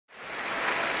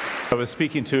I was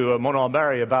speaking to Mona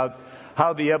Al-Mari about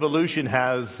how the evolution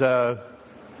has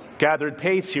gathered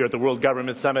pace here at the World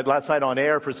Government Summit. Last night on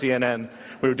air for CNN,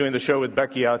 we were doing the show with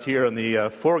Becky out here in the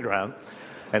foreground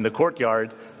and the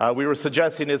courtyard. We were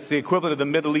suggesting it's the equivalent of the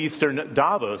Middle Eastern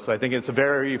Davos. I think it's a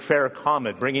very fair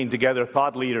comment, bringing together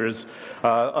thought leaders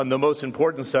on the most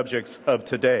important subjects of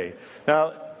today.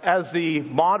 Now, as the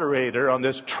moderator on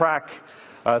this track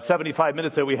 75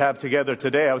 minutes that we have together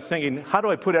today, I was thinking, how do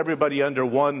I put everybody under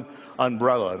one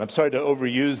umbrella? And I'm sorry to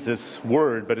overuse this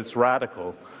word, but it's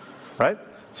radical, right?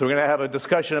 So we're going to have a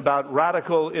discussion about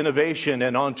radical innovation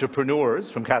and entrepreneurs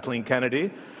from Kathleen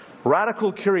Kennedy,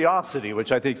 radical curiosity,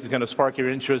 which I think is going to spark your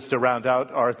interest to round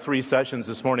out our 3 sessions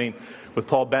this morning with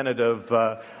Paul Bennett of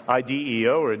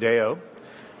IDEO.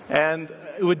 And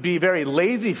it would be very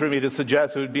lazy for me to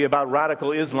suggest it would be about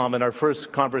radical Islam in our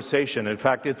first conversation. In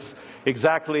fact, it's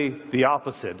exactly the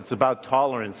opposite. It's about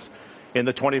tolerance in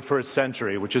the 21st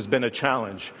century, which has been a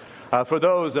challenge. For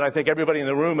those, and I think everybody in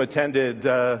the room attended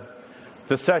the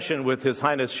session with His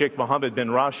Highness Sheikh Mohammed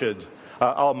bin Rashid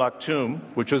Al Maktoum,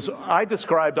 which was, I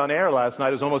described on air last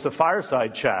night as almost a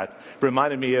fireside chat. It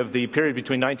reminded me of the period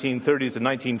between 1930s and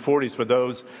 1940s for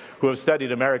those who have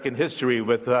studied American history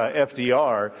with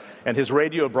FDR and his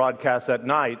radio broadcasts at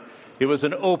night. It was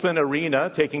an open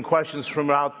arena, taking questions from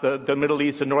out the Middle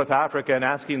East and North Africa and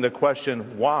asking the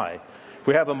question, why? If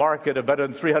we have a market of better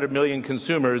than 300 million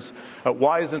consumers,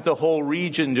 why isn't the whole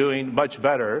region doing much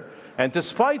better? And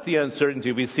despite the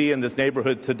uncertainty we see in this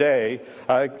neighborhood today,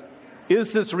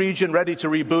 is this region ready to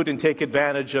reboot and take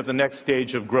advantage of the next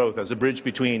stage of growth as a bridge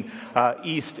between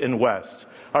East and West?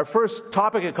 Our first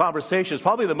topic of conversation is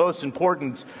probably the most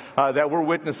important that we're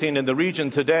witnessing in the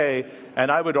region today, and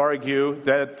I would argue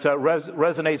that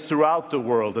resonates throughout the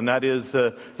world, and that is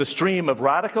the stream of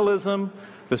radicalism,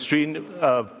 the stream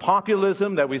of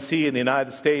populism that we see in the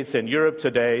United States and Europe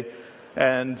today,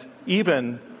 and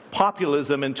even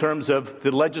populism in terms of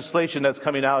the legislation that's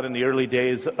coming out in the early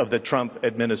days of the Trump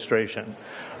administration.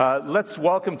 Let's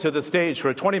welcome to the stage for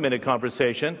a 20-minute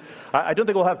conversation. I don't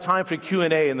think we'll have time for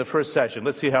Q&A in the first session.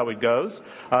 Let's see how it goes.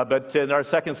 But in our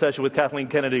second session with Kathleen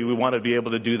Kennedy, we want to be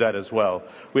able to do that as well.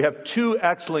 We have 2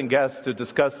 excellent guests to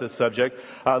discuss this subject.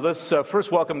 Let's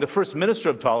first welcome the First Minister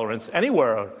of Tolerance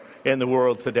anywhere in the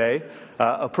world today,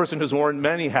 a person who's worn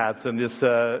many hats in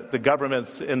the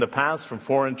governments in the past, from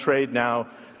foreign trade now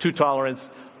to tolerance,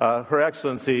 Her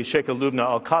Excellency Sheikha Lubna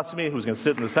Al Qassimi, who's going to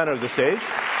sit in the center of the stage.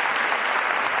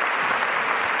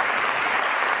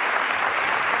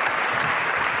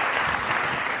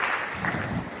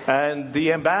 And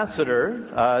the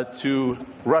ambassador to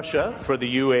Russia for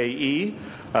the UAE,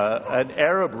 an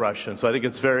Arab Russian. So I think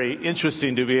it's very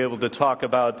interesting to be able to talk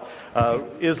about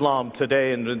Islam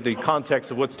today in the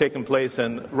context of what's taken place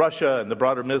in Russia and the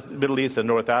broader Middle East and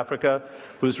North Africa,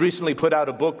 who's recently put out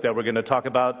a book that we're going to talk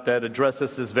about that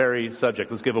addresses this very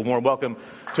subject. Let's give a warm welcome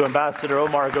to Ambassador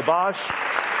Omar Ghubash,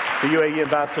 the UAE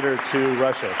Ambassador to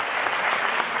Russia.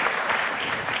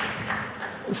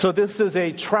 So this is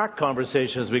a track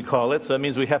conversation, as we call it. So that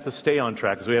means we have to stay on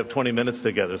track because we have 20 minutes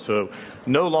together. So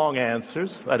no long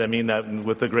answers. I mean that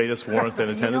with the greatest warmth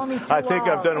and attendance. I think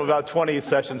I've done about 20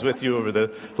 sessions with you over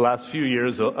the last few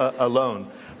years alone.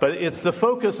 But it's the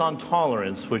focus on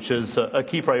tolerance, which is a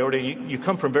key priority. You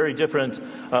come from very different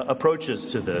approaches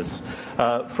to this.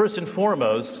 First and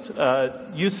foremost,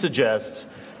 you suggest,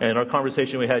 in our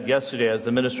conversation we had yesterday as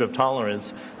the Minister of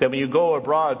Tolerance, that when you go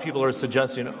abroad, people are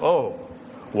suggesting,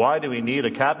 why do we need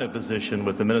a cabinet position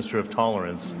with the Minister of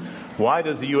Tolerance? Why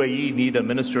does the UAE need a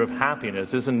Minister of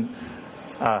Happiness? Isn't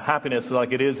happiness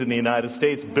like it is in the United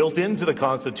States built into the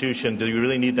Constitution? Do you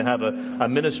really need to have a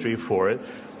ministry for it?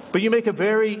 But you make a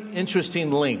very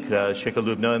interesting link, Sheikha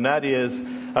Lubna, and that is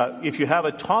if you have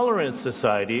a tolerant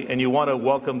society and you want to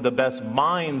welcome the best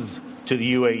minds to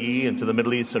the UAE and to the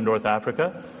Middle East and North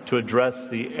Africa to address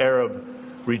the Arab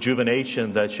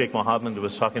rejuvenation that Sheikh Mohammed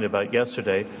was talking about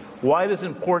yesterday, why it is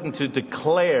important to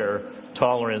declare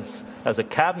tolerance as a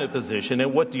cabinet position,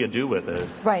 and what do you do with it?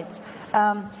 Right.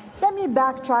 Let me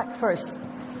backtrack first.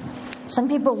 Some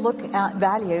people look at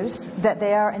values that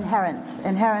they are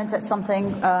inherent as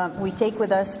something we take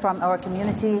with us from our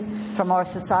community, from our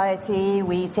society,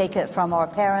 we take it from our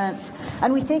parents,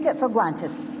 and we take it for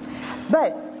granted.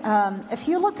 But if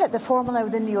you look at the formula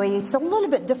within the UAE, it's a little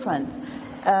bit different.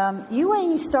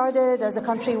 UAE started as a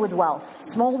country with wealth,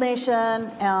 small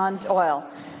nation and oil.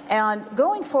 And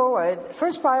going forward,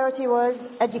 first priority was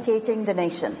educating the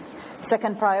nation.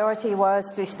 Second priority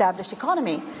was to establish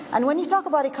economy. And when you talk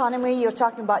about economy, you're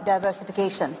talking about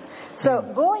diversification. So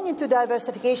going into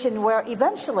diversification where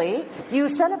eventually you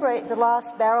celebrate the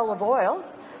last barrel of oil,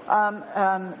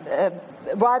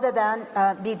 rather than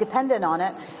be dependent on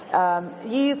it.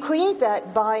 You create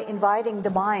that by inviting the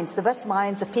minds, the best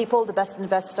minds of people, the best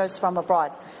investors from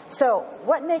abroad. So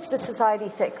what makes the society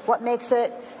tick? What makes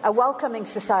it a welcoming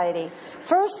society?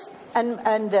 First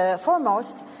and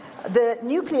foremost, the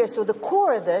nucleus or the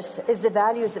core of this is the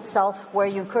values itself, where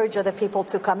you encourage other people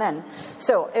to come in.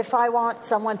 So if I want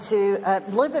someone to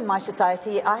live in my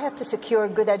society, I have to secure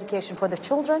good education for the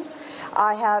children.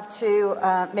 I have to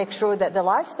make sure that the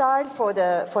lifestyle for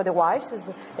the wives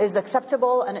is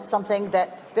acceptable, and it's something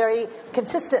that's very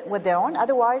consistent with their own.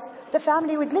 Otherwise, the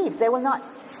family would leave. They will not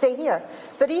stay here.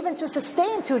 But even to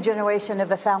sustain 2 generations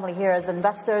of a family here as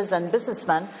investors and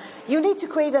businessmen, you need to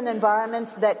create an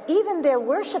environment that even their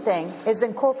worshiping is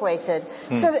incorporated.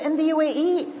 So in the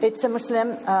UAE, it's a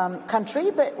Muslim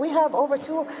country, but we have over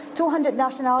 200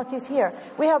 nationalities here.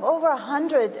 We have over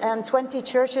 120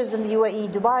 churches in the UAE.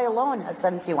 Dubai alone has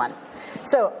 71.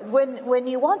 So when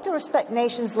you want to respect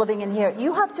nations living in here,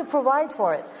 you have to provide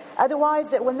for it.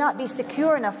 Otherwise, it will not be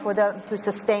secure enough for them to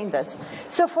sustain this.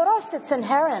 So for us, it's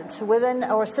inherent within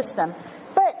our system.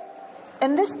 But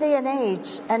in this day and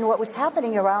age, and what was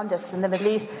happening around us in the Middle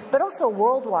East, but also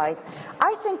worldwide,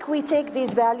 I think we take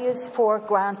these values for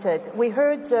granted. We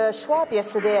heard Schwab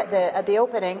yesterday at the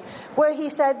opening, where he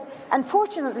said,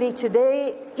 unfortunately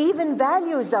today, even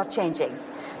values are changing.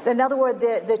 In other words,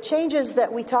 the changes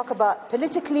that we talk about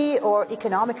politically or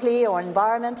economically or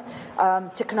environment,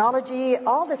 technology,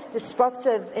 all this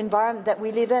disruptive environment that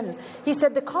we live in. He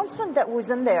said the constant that was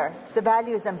in there, the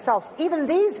values themselves, even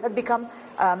these have become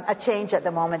a change at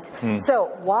the moment.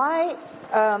 So why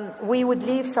we would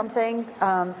leave something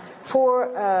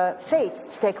for fate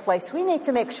to take place? We need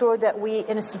to make sure that we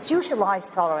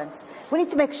institutionalize tolerance. We need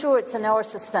to make sure it's in our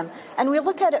system. And we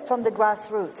look at it from the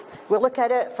grassroots. We look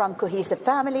at it from cohesive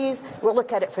families. We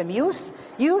look at it from youth.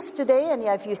 Youth today, and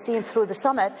if you've seen through the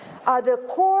summit, are the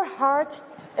core heart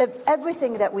of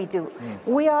everything that we do.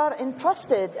 We are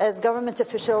entrusted as government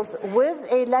officials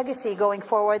with a legacy going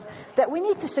forward that we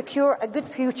need to secure a good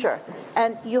future.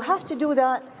 And you have to do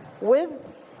that with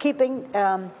keeping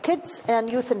kids and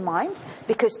youth in mind,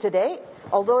 because today,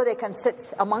 although they can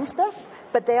sit amongst us,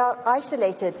 but they are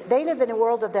isolated. They live in a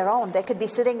world of their own. They could be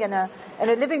sitting in a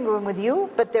living room with you,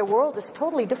 but their world is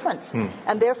totally different.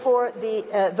 And therefore,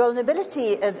 the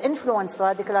vulnerability of influence,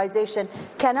 radicalization,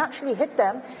 can actually hit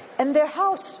them in their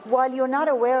house while you're not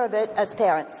aware of it as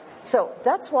parents. So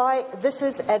that's why this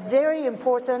is a very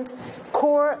important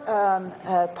core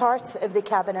part of the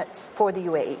cabinet for the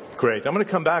UAE. Great. I'm going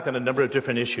to come back on a number of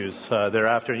different issues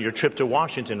thereafter. Your trip to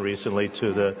Washington recently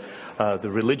to the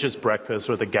religious breakfast,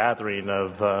 or the gathering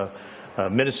of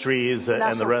ministries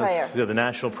and the rest, the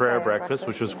National Prayer Breakfast,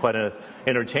 which was quite an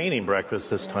entertaining breakfast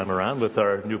this time around with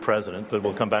our new president, but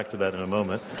we'll come back to that in a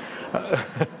moment.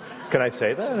 Can I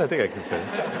say that? I think I can say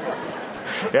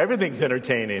that. Everything's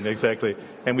entertaining, exactly.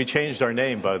 And we changed our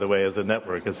name, by the way, as a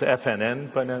network. It's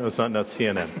FNN by now. It's not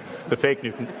CNN, the fake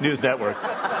news network.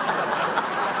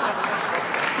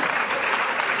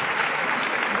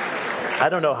 I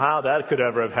don't know how that could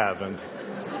ever have happened.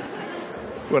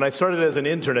 When I started as an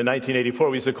intern in 1984,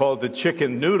 we used to call it the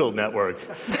Chicken Noodle Network.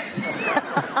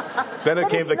 Then it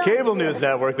came the Cable News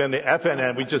Network, then the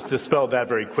FNN. We just dispelled that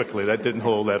very quickly. That didn't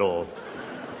hold at all.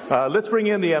 Let's bring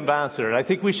in the ambassador. And I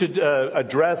think we should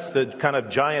address the kind of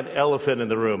giant elephant in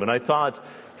the room. And I thought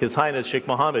His Highness Sheikh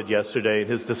Mohammed yesterday, in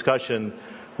his discussion,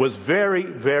 was very,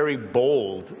 very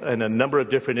bold in a number of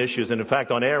different issues. And in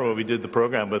fact, on air when we did the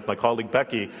program with my colleague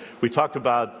Becky, we talked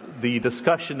about the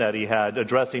discussion that he had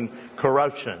addressing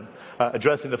corruption,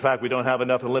 addressing the fact we don't have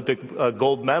enough Olympic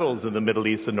gold medals in the Middle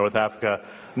East and North Africa,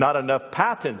 not enough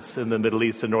patents in the Middle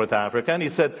East and North Africa. And he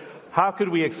said, how could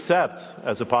we accept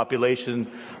as a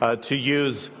population to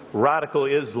use radical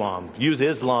Islam, use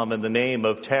Islam in the name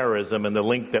of terrorism and the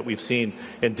link that we've seen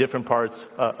in different parts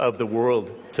of the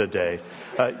world today?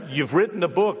 You've written a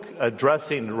book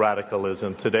addressing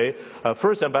radicalism today.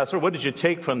 First, Ambassador, what did you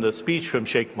take from the speech from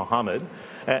Sheikh Mohammed?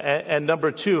 And number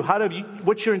two,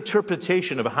 what's your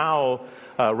interpretation of how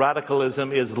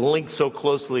radicalism is linked so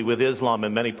closely with Islam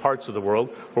in many parts of the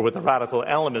world, or with the radical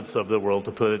elements of the world,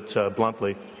 to put it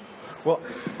bluntly? Well,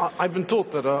 I've been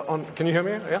taught that can you hear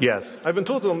me? Yeah? Yes. I've been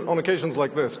taught on occasions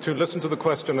like this to listen to the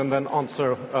question and then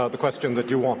answer the question that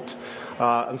you want.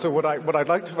 And so what I'd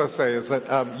like to first say is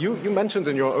that you mentioned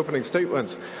in your opening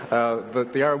statements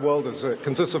that the Arab world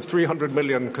consists of 300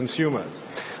 million consumers.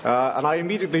 And I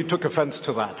immediately took offense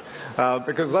to that.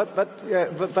 Because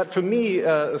that for me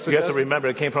suggests... You have to remember,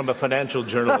 it came from a financial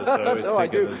journalist. No,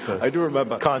 I do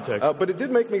remember. Context. But it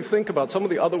did make me think about some of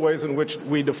the other ways in which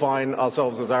we define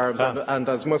ourselves as Arabs and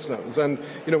as Muslims. And,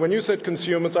 when you said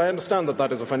consumers, I understand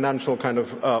that is a financial kind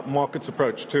of markets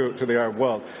approach to the Arab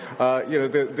world.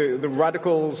 The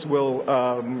radicals will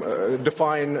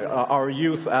define our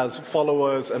youth as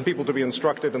followers and people to be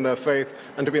instructed in their faith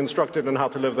and to be instructed in how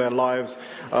to live their lives.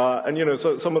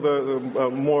 So some of the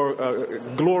more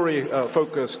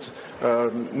glory-focused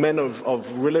men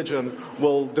of religion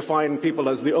will define people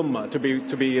as the ummah,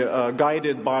 to be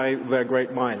guided by their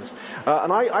great minds.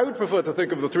 And I would prefer to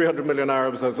think of the 300 million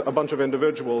Arabs as a bunch of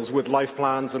individuals with life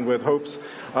plans and with hopes.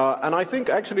 And I think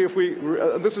actually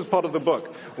this is part of the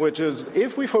book, which is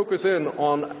if we focus in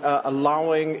on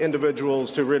allowing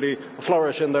individuals to really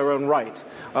flourish in their own right,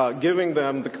 giving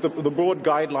them the broad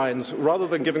guidelines, rather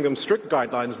than giving them strict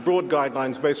guidelines, broad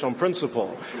guidelines based on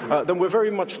principle, then we're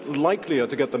very much likelier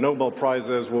to get the Nobel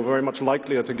Prizes, we're very much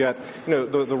likelier to get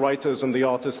the writers and the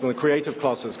artists and the creative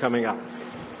classes coming out.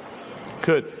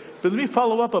 Good. But let me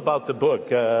follow up about the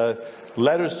book,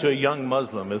 Letters to a Young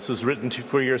Muslim. This was written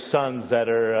for your sons that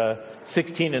are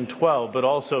 16 and 12, but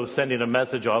also sending a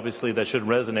message, obviously, that should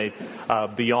resonate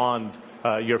beyond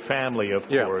your family, of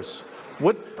course.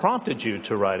 What prompted you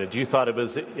to write it? You thought it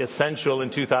was essential in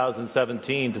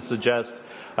 2017 to suggest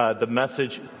the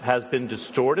message has been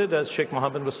distorted, as Sheikh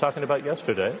Mohammed was talking about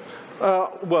yesterday?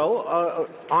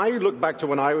 I look back to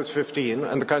when I was 15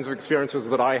 and the kinds of experiences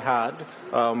that I had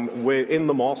in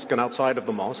the mosque and outside of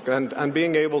the mosque, and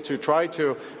being able to try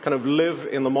to kind of live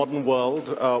in the modern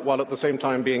world while at the same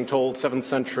time being told 7th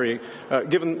century,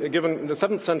 given the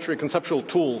 7th century conceptual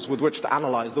tools with which to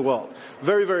analyze the world.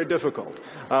 Very, very difficult.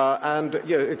 In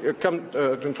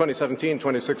 2017,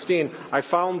 2016, I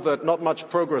found that not much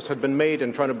progress had been made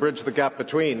in trying to bridge the gap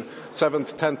between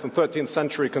 7th, 10th, and 13th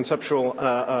century conceptual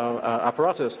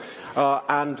apparatus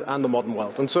and the modern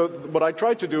world. And so what I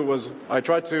tried to do was I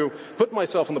tried to put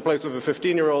myself in the place of a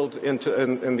 15-year-old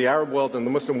in the Arab world and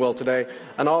the Muslim world today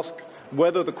and ask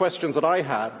whether the questions that I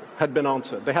had been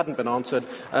answered. They hadn't been answered,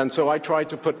 and so I tried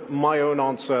to put my own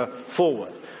answer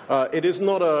forward. It's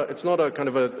not a kind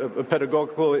of a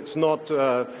pedagogical. I'm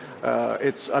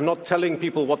not telling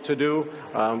people what to do.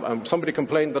 Somebody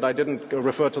complained that I didn't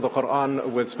refer to the Quran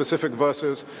with specific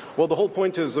verses. Well, the whole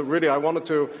point is that really I wanted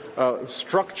to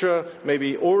structure,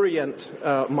 maybe orient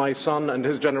my son and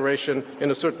his generation in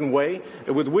a certain way,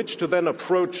 with which to then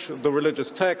approach the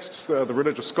religious texts, the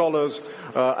religious scholars,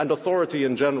 and authority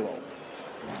in general.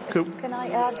 Can I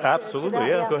add? Absolutely, to that?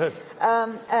 yeah, go ahead.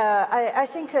 I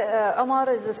think Omar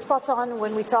is spot on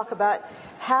when we talk about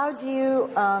how do you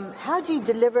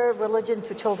deliver religion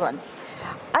to children.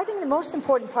 I think the most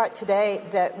important part today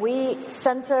that we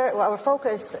center, our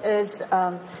focus is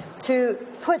to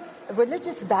put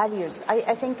religious values.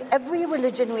 I think every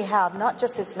religion we have, not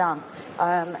just Islam,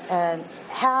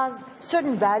 has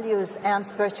certain values and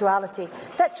spirituality.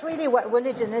 That's really what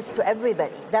religion is to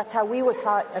everybody. That's how we were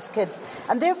taught as kids.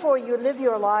 And therefore, you live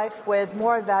your life with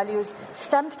moral values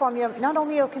stemmed from not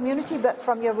only your community, but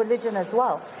from your religion as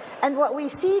well. And what we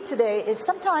see today is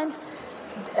sometimes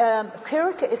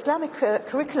Islamic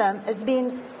curriculum is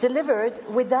being delivered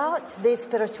without the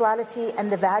spirituality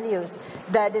and the values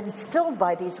that are instilled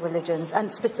by these religions, and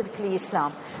specifically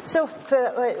Islam. So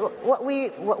what we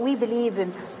believe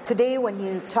in today, when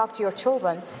you talk to your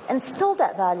children, instill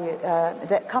that value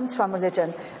that comes from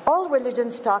religion. All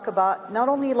religions talk about not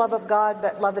only love of God,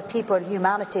 but love of people,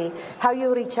 humanity, how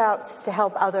you reach out to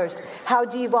help others, how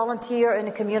do you volunteer in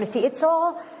a community. It's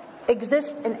all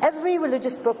exist in every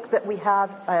religious book that we have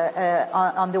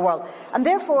on the world. And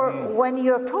therefore, when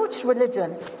you approach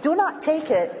religion, do not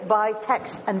take it by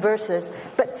text and verses,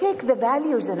 but take the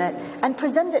values in it and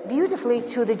present it beautifully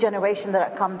to the generation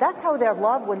that come. That's how their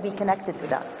love will be connected to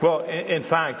that. Well, in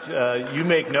fact, you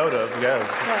make note of,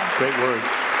 great words.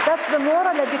 That's the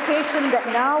moral education that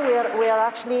now we are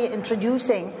actually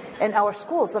introducing in our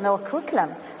schools, in our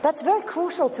curriculum. That's very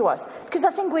crucial to us, because I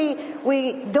think we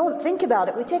don't think about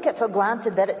it. We take it for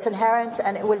granted that it's inherent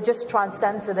and it will just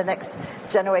transcend to the next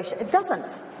generation. It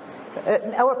doesn't.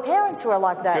 Our parents were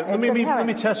like that. Let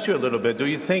me test you a little bit. Do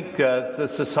you think the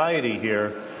society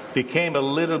here became a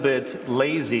little bit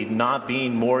lazy, not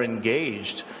being more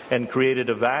engaged, and created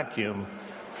a vacuum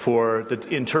for the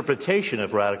interpretation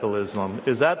of radical Islam?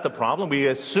 Is that the problem? We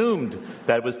assumed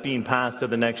that was being passed to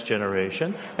the next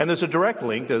generation. And there's a direct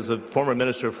link, as the former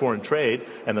Minister of Foreign Trade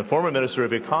and the former Minister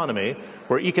of Economy,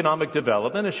 where economic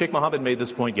development, as Sheikh Mohammed made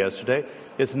this point yesterday,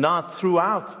 is not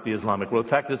throughout the Islamic world. The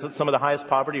fact is that some of the highest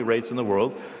poverty rates in the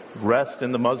world rest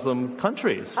in the Muslim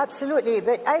countries. Absolutely.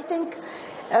 But I think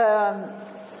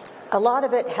A lot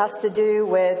of it has to do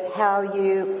with how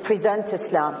you present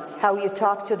Islam, how you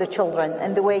talk to the children,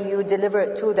 and the way you deliver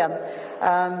it to them.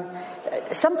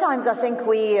 Sometimes I think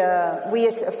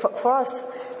for us,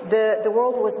 the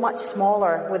world was much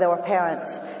smaller with our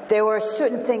parents. There were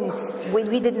certain things,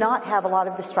 we did not have a lot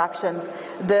of distractions.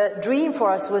 The dream for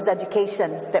us was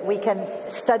education, that we can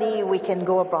study, we can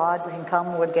go abroad, we can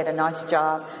come, we'll get a nice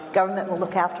job, government will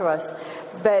look after us.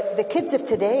 But the kids of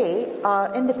today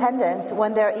are independent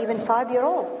when they're even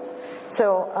 5-year-old.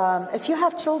 So if you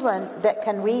have children that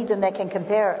can read and they can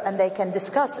compare and they can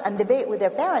discuss and debate with their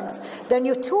parents, then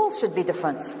your tools should be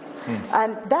different.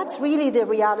 And that's really the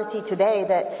reality today,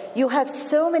 that you have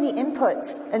so many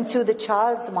inputs into the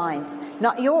child's mind,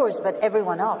 not yours, but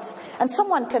everyone else. And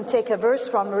someone can take a verse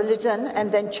from religion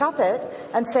and then chop it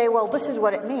and say, well, this is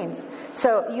what it means.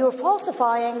 So you're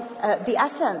falsifying the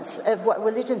essence of what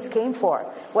religions came for,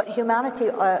 what humanity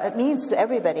means to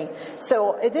everybody.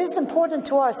 So it is important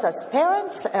to us as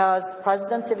parents, as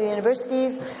presidents of the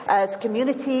universities, as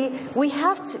community, we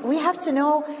have to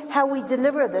know how we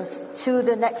deliver this to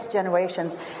the next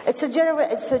generations. It's a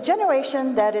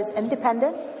generation that is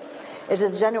independent. It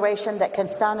is a generation that can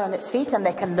stand on its feet and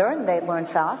they learn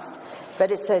fast. But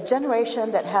it's a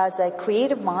generation that has a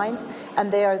creative mind,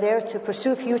 and they are there to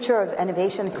pursue a future of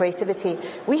innovation and creativity.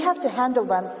 We have to handle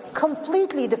them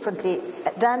completely differently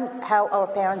than how our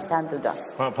parents handled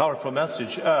us. Well, powerful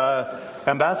message.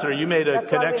 Ambassador, you made a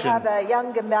connection. That's why we have a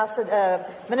young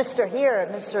minister here,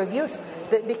 Minister of Youth,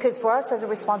 because for us as a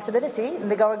responsibility in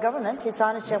the government, His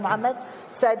Highness Sheikh Mohammed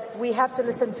said we have to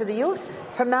listen to the youth.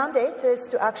 Her mandate is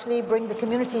to actually bring the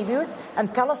community of youth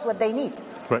and tell us what they need.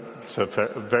 Right, so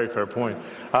very fair point.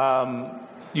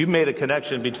 You made a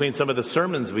connection between some of the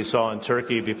sermons we saw in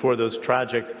Turkey before those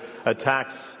tragic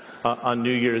attacks on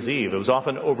New Year's Eve. It was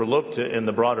often overlooked in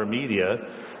the broader media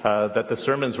that the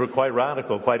sermons were quite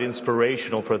radical, quite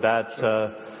inspirational for that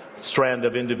strand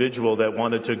of individual that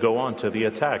wanted to go on to the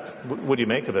attack. What do you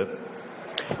make of it?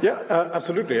 Yeah,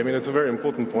 absolutely. I mean, it's a very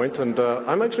important point, and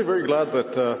I'm actually very glad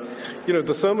that,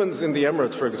 the sermons in the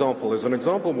Emirates, for example, is an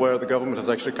example where the government has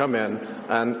actually come in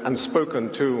and spoken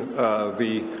to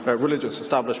the religious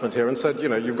establishment here and said,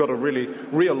 you've got to really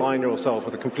realign yourself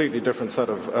with a completely different set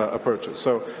of approaches.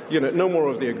 So, no more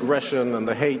of the aggression and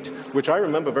the hate, which I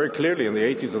remember very clearly in the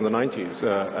 80s and the 90s,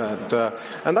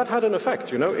 and that had an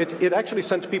effect, It actually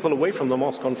sent people away from the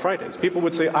mosque on Fridays. People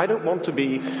would say, I don't want to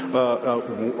be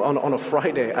on a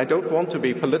Friday, I don't want to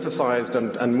be politicized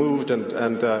and moved and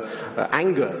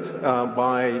angered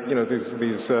by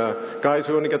these guys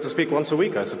who only get to speak once a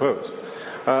week, I suppose.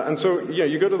 And so,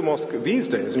 you go to the mosque these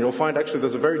days and you'll find actually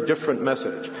there's a very different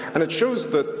message. And it shows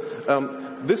that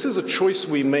this is a choice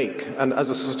we make, and as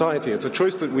a society, it's a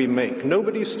choice that we make.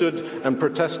 Nobody stood and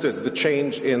protested the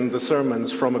change in the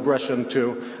sermons from aggression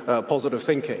to positive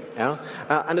thinking. Yeah?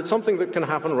 And it's something that can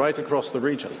happen right across the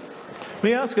region. Let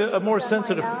me ask a more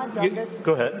sensitive...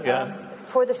 Go ahead, yeah.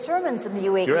 For the sermons in the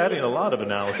UAE... You're adding a lot of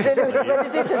analysis. If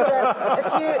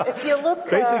you look...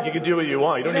 Basically, you can do what you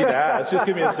want. You don't need to ask. Just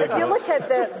give me a signal. If you look at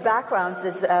the backgrounds,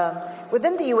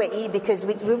 within the UAE, because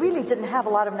we really didn't have a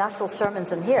lot of national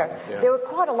sermons in here, there were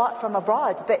quite a lot from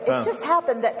abroad. But it just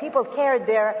happened that people carried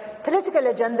their political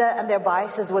agenda and their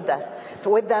biases with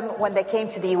them when they came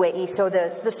to the UAE. So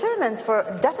the sermons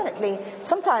definitely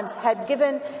sometimes had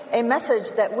given a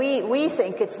message that we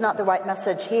think it's not the right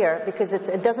message here, because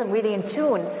it doesn't really in tune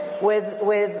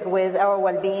with our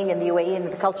well-being in the UAE and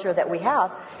the culture that we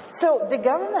have. So the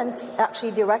government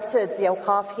actually directed the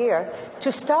Awqaf here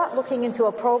to start looking into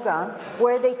a program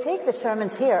where they take the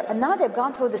sermons here. And now they've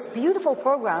gone through this beautiful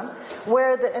program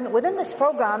where within this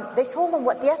program, they told them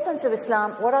what the essence of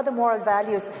Islam, what are the moral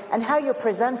values, and how you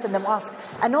present in the mosque.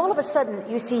 And all of a sudden,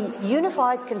 you see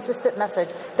unified, consistent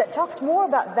message that talks more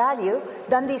about value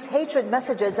than these hatred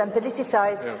messages and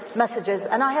politicized messages.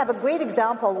 And I have a great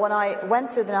example. When I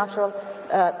went to the national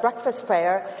breakfast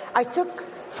prayer, I took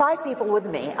 5 people with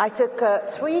me. I took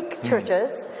 3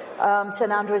 churches,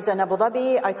 St. Andrews in Abu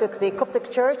Dhabi. I took the Coptic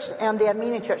church and the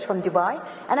Armenian church from Dubai.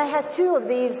 And I had 2 of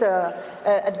these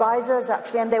advisors,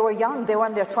 actually, and they were young. They were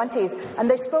in their 20s. And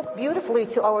they spoke beautifully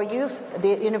to our youth,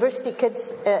 the university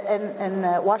kids in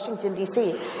Washington,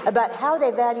 D.C., about how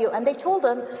they value. And they told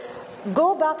them,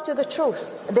 go back to the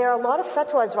truth. There are a lot of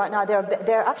fatwas right now.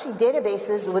 There are actually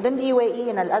databases within the UAE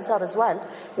and Al-Azhar as well,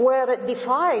 where it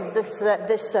defies this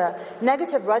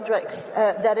negative rhetoric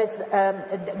that is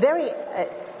very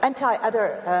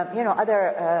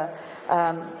anti-other,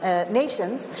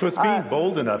 nations. So it's being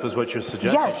bold enough, is what you're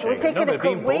suggesting. Yes, we're taking a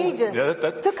courageous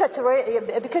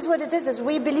because what it is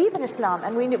we believe in Islam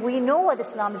and we know what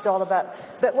Islam is all about.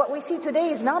 But what we see today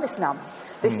is not Islam.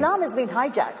 Islam has been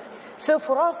hijacked. So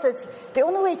for us, it's the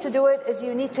only way to do it is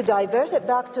you need to divert it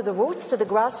back to the roots, to the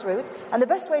grassroots, and the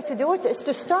best way to do it is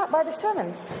to start by the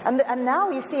sermons. And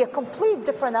now you see a complete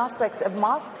different aspect of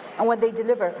mosque and what they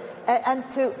deliver. And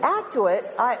to add to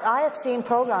it, I have seen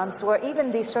programs where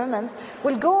even these sermons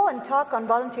will go and talk on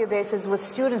volunteer basis with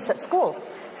students at schools.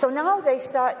 So now they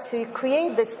start to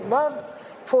create this love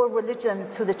for religion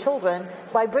to the children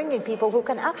by bringing people who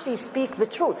can actually speak the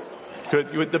truth.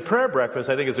 Good. With the prayer breakfast,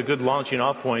 I think, is a good launching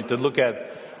off point to look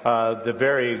at the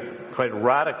very quite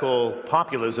radical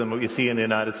populism that we see in the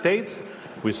United States.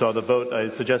 We saw the vote, I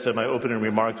suggested in my opening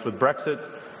remarks, with Brexit.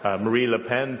 Marine Le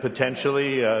Pen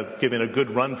potentially giving a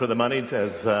good run for the money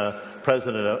as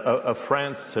president of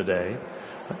France today.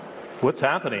 What's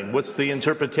happening? What's the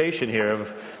interpretation here? Do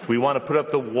we want to put up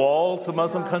the wall to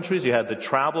Muslim countries? You had the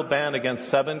travel ban against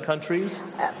 7 countries.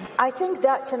 I think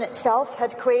that in itself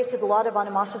had created a lot of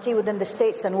animosity within the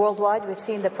States and worldwide. We've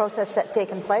seen the protests that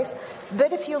taken place.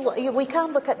 But we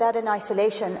can't look at that in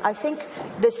isolation. I think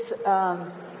this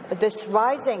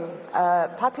rising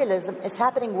populism is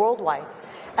happening worldwide.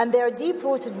 And there are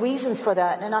deep-rooted reasons for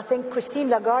that. And I think Christine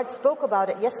Lagarde spoke about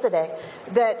it yesterday,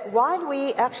 that while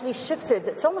we actually shifted,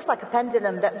 it's almost like a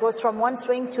pendulum that goes from one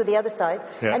swing to the other side.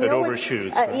 Yeah, and it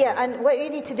overshoots. And what you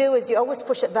need to do is you always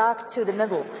push it back to the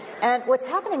middle. And what's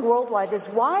happening worldwide is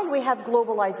while we have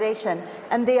globalization,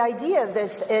 and the idea of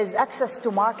this is access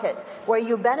to market, where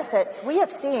you benefit, we have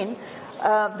seen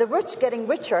the rich getting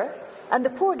richer, and the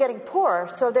poor getting poorer.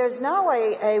 So there's now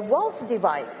a wealth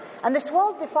divide. And this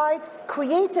wealth divide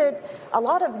created a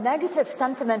lot of negative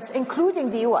sentiments, including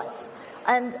the U.S.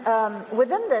 And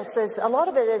within this, a lot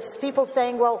of it is people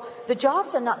saying, well, the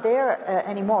jobs are not there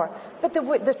anymore. But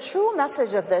the true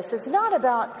message of this is not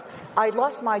about, I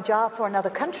lost my job for another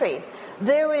country.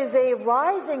 There is a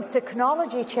rising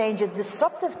technology change, it's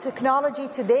disruptive technology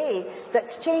today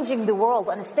that's changing the world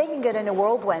and is taking it in a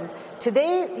whirlwind.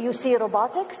 Today, you see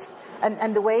robotics.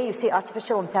 And the way you see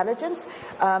artificial intelligence.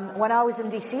 When I was in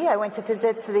D.C., I went to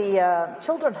visit the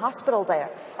Children's Hospital there.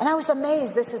 And I was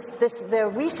amazed. This is the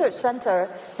research center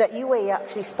that UAE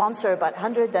actually sponsored, about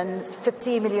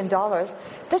 $150 million.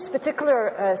 This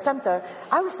particular center,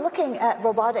 I was looking at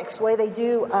robotics where they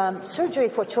do surgery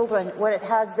for children, where it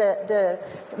has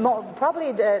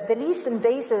probably the least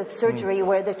invasive surgery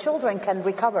where the children can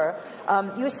recover.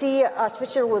 You see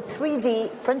artificial with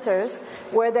 3D printers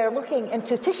where they're looking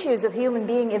into tissues of human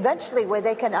being eventually where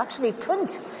they can actually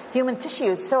print human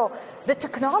tissues. So the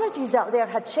technologies out there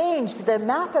had changed the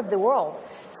map of the world.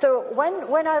 So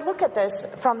when I look at this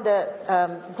from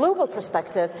the global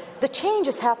perspective, the change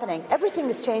is happening. Everything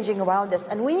is changing around us,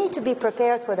 and we need to be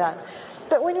prepared for that.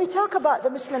 But when we talk about the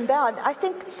Muslim ban, I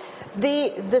think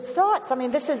the thoughts, I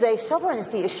mean, this is a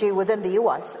sovereignty issue within the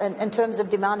U.S. in terms of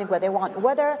demanding what they want.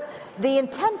 Whether the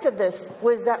intent of this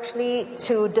was actually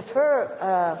to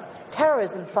defer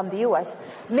terrorism from the U.S.,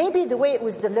 maybe the way it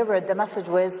was delivered, the message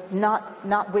was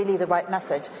not really the right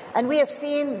message. And we have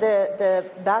seen the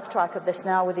backtrack of this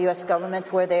now with the U.S.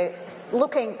 government, where they're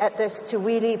looking at this to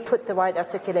really put the right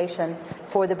articulation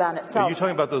for the ban itself. Are you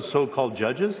talking about those so-called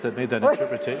judges that made that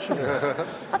interpretation?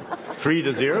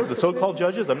 3-0, the so-called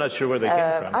judges? I'm not sure where they came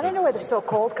from. I don't know where the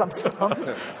so-called comes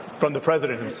from. From the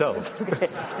president himself.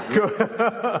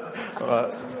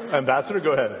 Ambassador,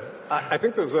 go ahead. I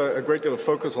think there's a great deal of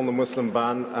focus on the Muslim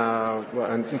ban,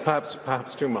 and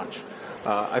perhaps too much.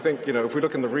 I think, if we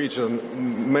look in the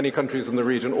region, many countries in the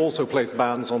region also place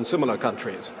bans on similar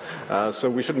countries. So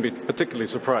we shouldn't be particularly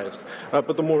surprised.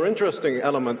 But the more interesting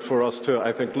element for us to,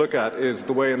 I think, look at is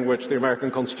the way in which the American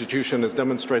Constitution is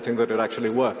demonstrating that it actually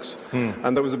works.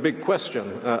 And there was a big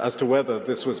question as to whether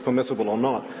this was permissible or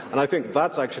not. And I think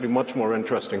that's actually much more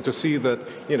interesting to see that,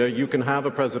 you can have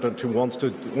a president who wants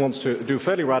to do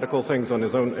fairly radical things in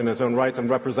his own right and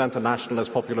represent a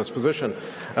nationalist populist position,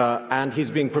 and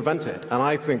he's being prevented. And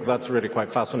I think that's really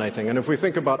quite fascinating. And if we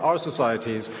think about our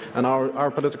societies and our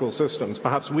political systems,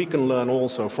 perhaps we can learn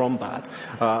also from that,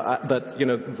 that, you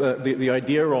know, the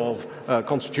idea of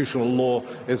constitutional law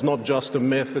is not just a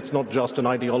myth, it's not just an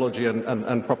ideology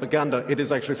and propaganda, it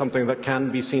is actually something that can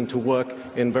be seen to work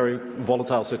in very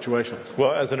volatile situations.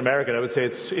 Well, as an American, I would say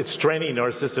it's straining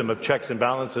our system of checks and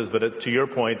balances, but to your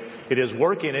point, it is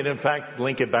working. And in fact,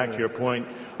 link it back to your point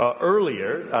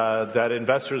earlier, that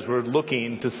investors were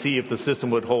looking to see if the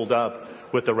system would hold up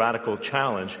with the radical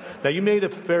challenge. Now, you made a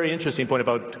very interesting point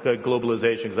about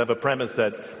globalization, because I have a premise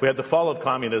that we had the fall of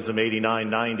communism,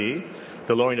 89-90,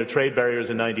 the lowering of trade barriers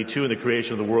in 92, and the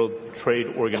creation of the World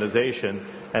Trade Organization,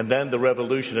 and then the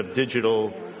revolution of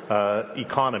digital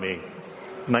economy,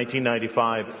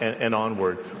 1995 and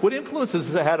onward. What influences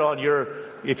has it had on your,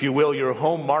 if you will, your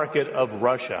home market of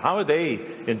Russia? How are they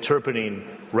interpreting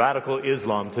radical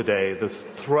Islam today, this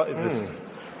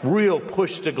real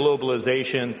push to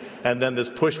globalization, and then this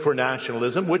push for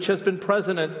nationalism, which has been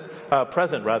present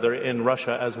in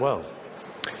Russia as well?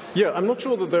 Yeah, I'm not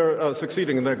sure that they're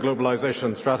succeeding in their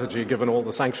globalization strategy, given all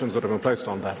the sanctions that have been placed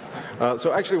on that.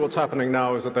 So actually what's happening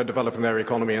now is that they're developing their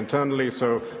economy internally,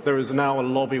 so there is now a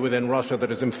lobby within Russia that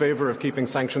is in favor of keeping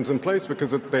sanctions in place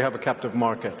because they have a captive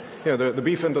market. You know, the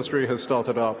beef industry has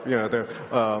started up, you know,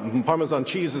 Parmesan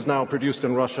cheese is now produced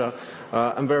in Russia,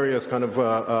 and various kind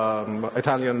of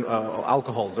Italian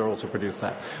alcohols are also produced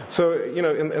there. So, you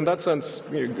know, in that sense,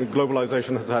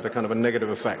 globalization has had a kind of a negative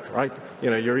effect, right?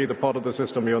 You know, you're either part of the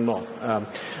system or you're not.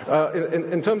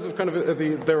 In terms of kind of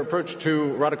their approach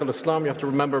to radical Islam, you have to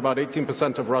remember about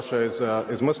 18% of Russia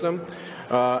is Muslim,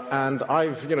 and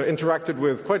I've, you know, interacted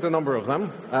with quite a number of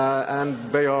them,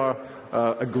 and they are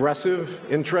aggressive,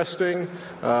 interesting,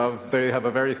 they have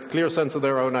a very clear sense of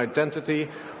their own identity,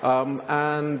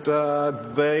 and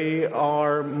they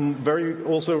are very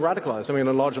also radicalized. I mean,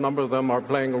 a large number of them are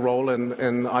playing a role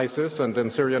in ISIS and in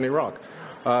Syria and Iraq.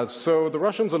 So the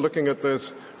Russians are looking at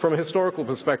this from a historical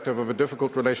perspective of a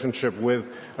difficult relationship with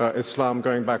Islam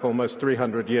going back almost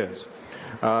 300 years.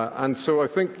 And so I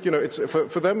think, you know, it's,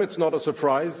 for them it's not a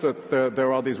surprise that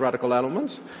there are these radical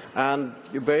elements, and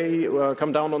they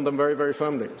come down on them very, very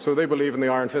firmly. So they believe in the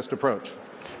iron fist approach.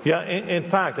 Yeah, in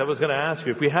fact, I was going to ask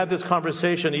you, if we had this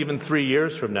conversation even 3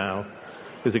 years from now,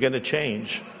 is it going to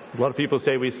change? A lot of people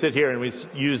say we sit here and we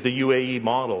use the UAE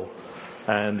model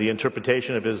and the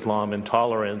interpretation of Islam and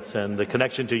tolerance and the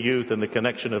connection to youth and the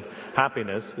connection of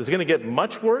happiness. Is it going to get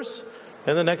much worse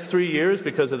in the next 3 years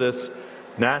because of this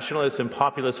nationalist and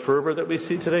populist fervor that we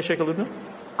see today, Sheikha Lubna?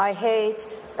 I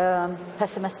hate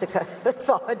pessimistic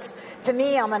thoughts. To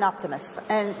me, I'm an optimist.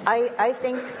 And I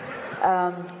think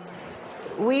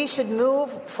we should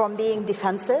move from being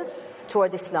defensive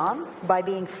toward Islam by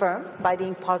being firm, by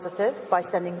being positive, by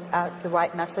sending out the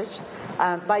right message,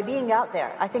 by being out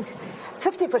there. I think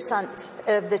 50%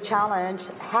 of the challenge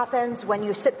happens when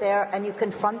you sit there and you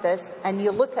confront this and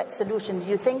you look at solutions.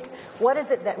 You think, what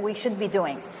is it that we should be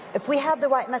doing? If we have the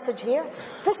right message here,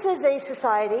 this is a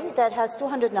society that has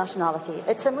 200 nationality.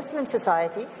 It's a Muslim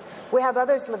society. We have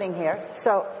others living here.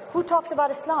 So who talks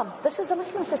about Islam? This is a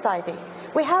Muslim society.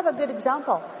 We have a good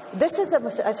example. This is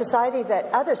a society that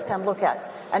others can look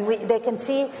at, and they can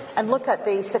see and look at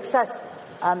the success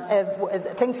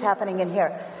of things happening in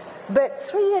here. But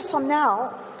 3 years from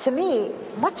now, to me,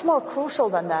 much more crucial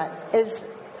than that is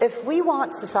if we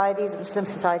want societies, Muslim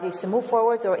societies, to move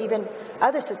forward, or even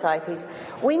other societies,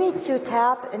 we need to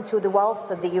tap into the wealth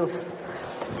of the youth.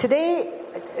 Today,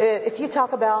 if you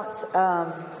talk about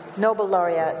Nobel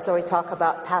laureates, or we talk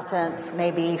about patents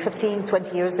maybe 15,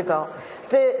 20 years ago,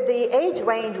 the age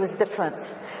range was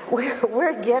different.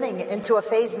 We're getting into a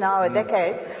phase now, a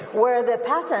decade, where the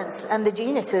patents and the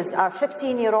geniuses are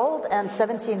 15-year-old and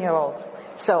 17-year-olds.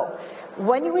 So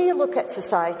when we look at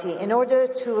society, in order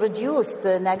to reduce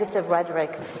the negative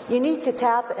rhetoric, you need to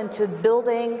tap into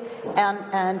building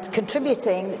and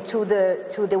contributing to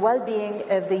the well-being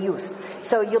of the youth.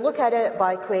 So you look at it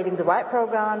by creating the right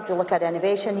programs, you look at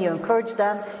innovation, you encourage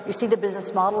them, you see the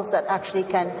business models that actually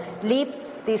can leap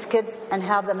these kids and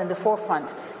have them in the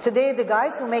forefront. Today, the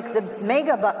guys who make the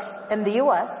mega bucks in the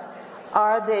U.S.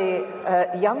 are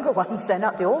the younger ones, they're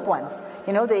not the old ones.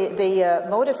 You know, the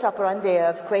modus operandi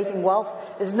of creating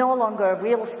wealth is no longer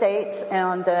real estate,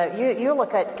 and you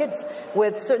look at kids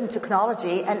with certain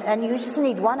technology, and you just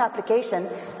need one application,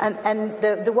 and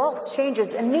the wealth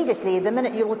changes immediately the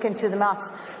minute you look into the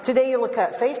maths. Today you look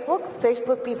at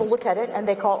Facebook, people look at it, and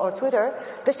they call, or Twitter,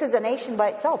 this is a nation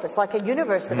by itself. It's like a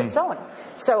universe of its own.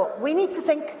 So we need to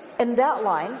think in that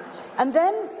line, and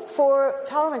then for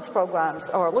tolerance programs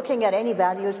or looking at any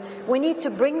values, we need to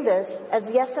bring this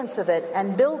as the essence of it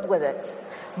and build with it.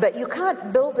 But you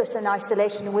can't build this in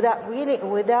isolation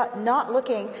without not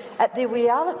looking at the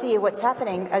reality of what's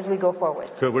happening as we go forward.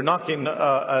 Good. We're knocking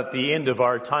at the end of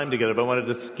our time together, but I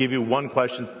wanted to give you one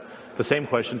question, the same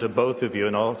question to both of you,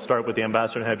 and I'll start with the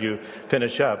ambassador and have you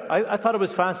finish up. I thought it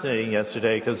was fascinating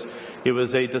yesterday because it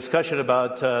was a discussion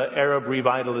about Arab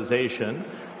revitalization,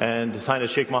 and His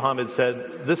Highness Sheikh Mohammed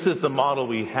said, this is the model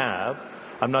we have.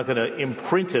 I'm not going to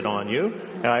imprint it on you.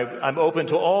 I'm open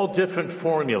to all different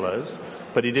formulas,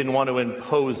 but he didn't want to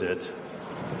impose it.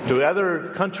 Do other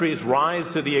countries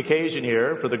rise to the occasion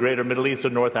here for the greater Middle East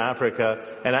and North Africa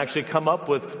and actually come up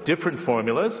with different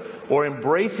formulas, or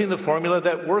embracing the formula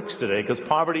that works today? Because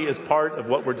poverty is part of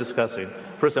what we're discussing.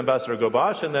 First, Ambassador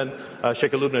Ghubash, and then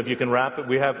Sheikha Lubna, if you can wrap it.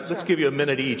 Let's give you a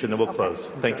minute each, and then we'll close.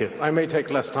 Thank you. I may take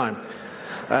less time.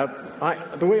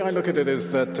 The way I look at it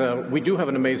is that we do have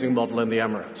an amazing model in the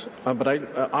Emirates, but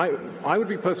I would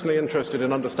be personally interested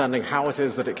in understanding how it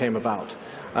is that it came about.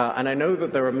 And I know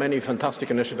that there are many fantastic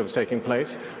initiatives taking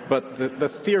place, but the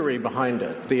theory behind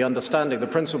it, the understanding, the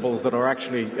principles that are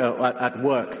actually at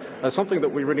work, are something that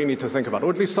we really need to think about, or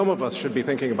at least some of us should be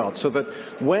thinking about, so that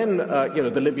when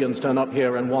the Libyans turn up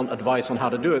here and want advice on how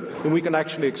to do it, then we can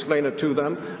actually explain it to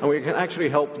them, and we can actually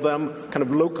help them kind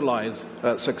of localize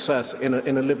success in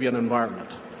a Libyan environment.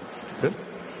 Good.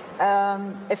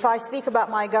 If I speak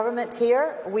about my government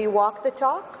here, we walk the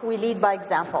talk, we lead by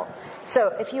example.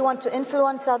 So if you want to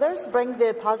influence others, bring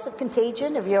the positive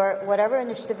contagion of your whatever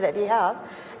initiative that you have.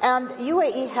 And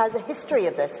UAE has a history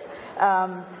of this.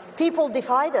 People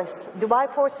defied us.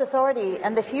 Dubai Ports Authority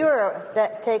and the furor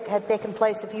that had taken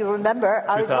place, if you remember.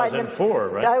 2004,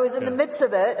 right? I was in the midst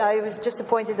of it. I was just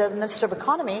appointed as the Minister of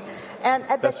Economy. And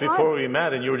at That's that time, before we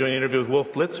met, and you were doing an interview with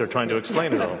Wolf Blitzer trying to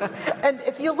explain it all. And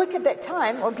if you look at that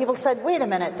time, when people said, wait a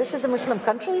minute, this is a Muslim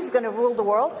country, he's going to rule the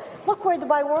world. Look where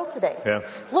Dubai World today. Yeah.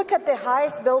 Look at the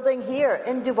highest building here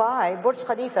in Dubai, Burj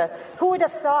Khalifa. Who would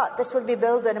have thought this would be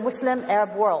built in a Muslim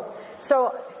Arab world?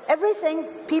 So everything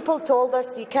people told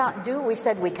us you can't do, we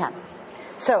said we can.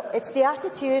 So it's the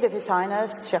attitude of His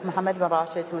Highness Sheikh Mohammed bin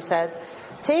Rashid who says,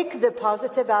 take the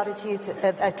positive attitude,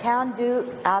 a can-do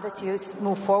attitude,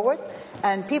 move forward,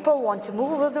 and people want to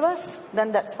move with us,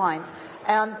 then that's fine.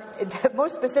 And the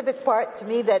most specific part to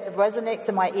me that resonates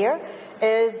in my ear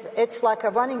is it's like a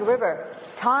running river.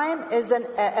 Time is an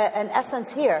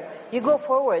essence here. You go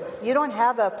forward. You don't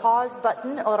have a pause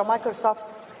button or a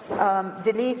Microsoft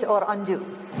delete or undo.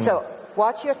 So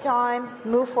watch your time,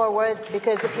 move forward,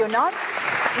 because if you're not,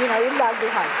 you'll lag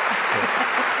behind.